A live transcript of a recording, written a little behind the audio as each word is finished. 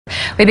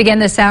We begin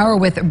this hour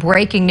with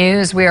breaking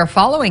news. We are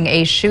following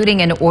a shooting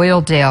in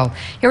Oildale.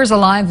 Here's a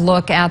live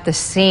look at the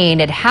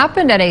scene. It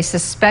happened at a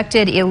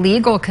suspected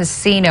illegal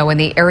casino in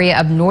the area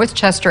of North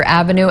Chester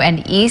Avenue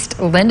and East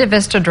Linda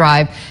Vista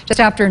Drive just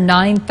after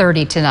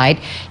 9:30 tonight.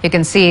 You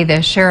can see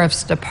the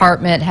Sheriff's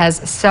Department has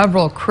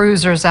several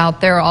cruisers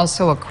out there,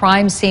 also a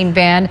crime scene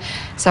van,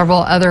 several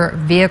other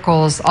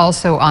vehicles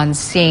also on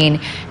scene,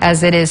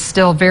 as it is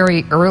still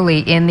very early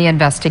in the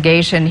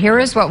investigation. Here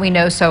is what we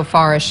know so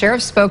far. A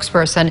sheriff's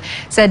spokesperson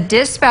said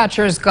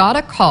dispatchers got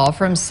a call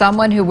from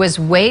someone who was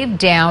waved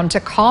down to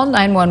call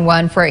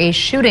 911 for a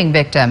shooting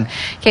victim.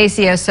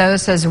 KCSO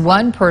says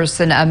one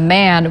person, a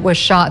man, was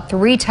shot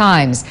 3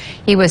 times.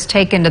 He was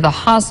taken to the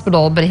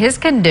hospital, but his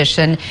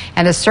condition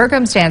and the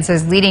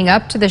circumstances leading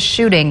up to the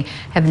shooting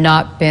have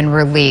not been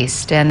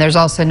released. And there's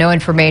also no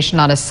information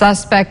on a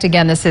suspect.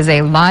 Again, this is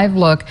a live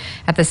look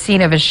at the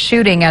scene of a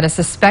shooting at a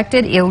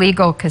suspected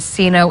illegal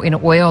casino in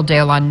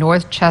Oildale on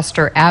North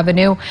Chester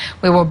Avenue.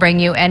 We will bring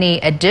you any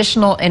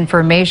additional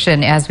information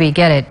as we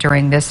get it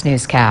during this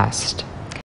newscast.